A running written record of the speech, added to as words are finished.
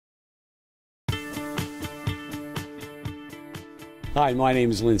Hi, my name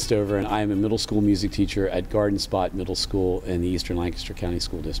is Lynn Stover, and I am a middle school music teacher at Garden Spot Middle School in the Eastern Lancaster County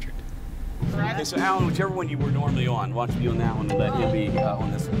School District. Okay, so Alan, whichever one you were normally on, why don't you be on that one and let him be on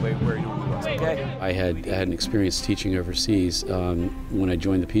this way where he normally was, okay? I had an experience teaching overseas. When I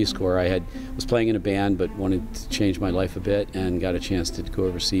joined the Peace Corps, I was playing in a band but wanted to change my life a bit and got a chance to go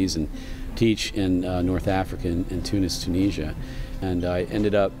overseas and teach in North Africa, in Tunis, Tunisia. And I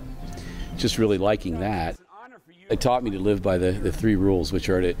ended up just really liking that. It taught me to live by the three rules, which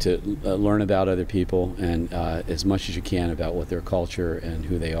are to learn about other people and as much as you can about what their culture and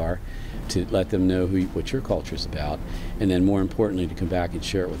who they are, to let them know what your culture is about, and then more importantly to come back and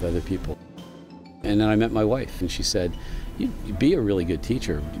share it with other people. And then I met my wife, and she said, "You'd be a really good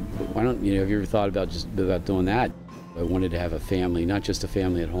teacher. Why don't have you ever thought about doing that?" I wanted to have a family, not just a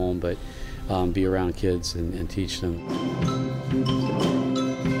family at home, but be around kids and teach them.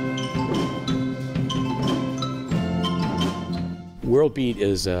 World Beat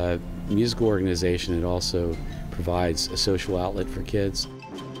is a musical organization. It also provides a social outlet for kids.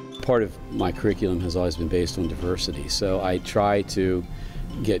 Part of my curriculum has always been based on diversity, so I try to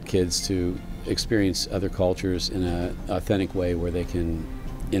get kids to experience other cultures in an authentic way where they can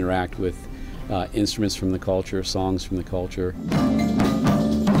interact with instruments from the culture, songs from the culture.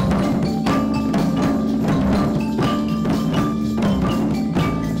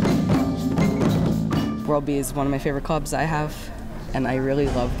 World Beat is one of my favorite clubs I have, and I really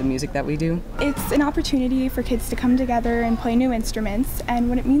love the music that we do. It's an opportunity for kids to come together and play new instruments, and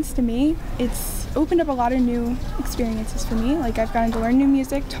what it means to me, it's opened up a lot of new experiences for me. Like, I've gotten to learn new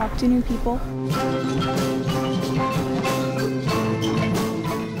music, talk to new people.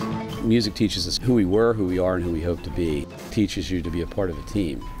 Music teaches us who we were, who we are, and who we hope to be. It teaches you to be a part of a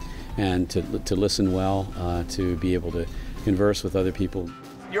team and to listen well, to be able to converse with other people.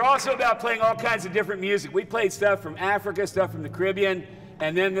 You're also about playing all kinds of different music. We played stuff from Africa, stuff from the Caribbean,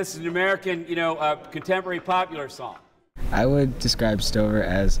 and then this is an American, contemporary popular song. I would describe Stover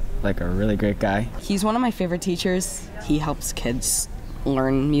as like a really great guy. He's one of my favorite teachers. He helps kids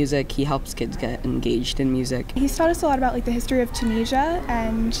learn music. He helps kids get engaged in music. He's taught us a lot about the history of Tunisia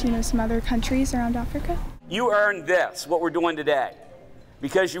and some other countries around Africa. You earned this, what we're doing today,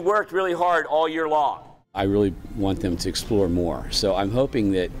 because you worked really hard all year long. I really want them to explore more. So I'm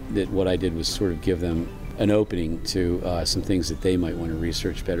hoping that what I did was sort of give them an opening to some things that they might want to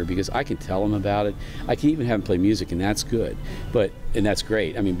research better, because I can tell them about it. I can even have them play music, and that's good, and that's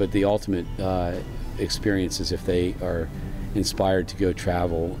great. I mean, but the ultimate experience is if they are inspired to go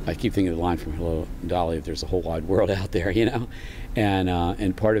travel. I keep thinking of the line from Hello, Dolly, if there's a whole wide world out there,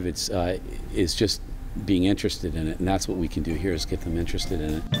 and part of it is just being interested in it, and that's what we can do here, is get them interested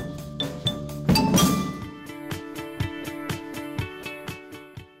in it.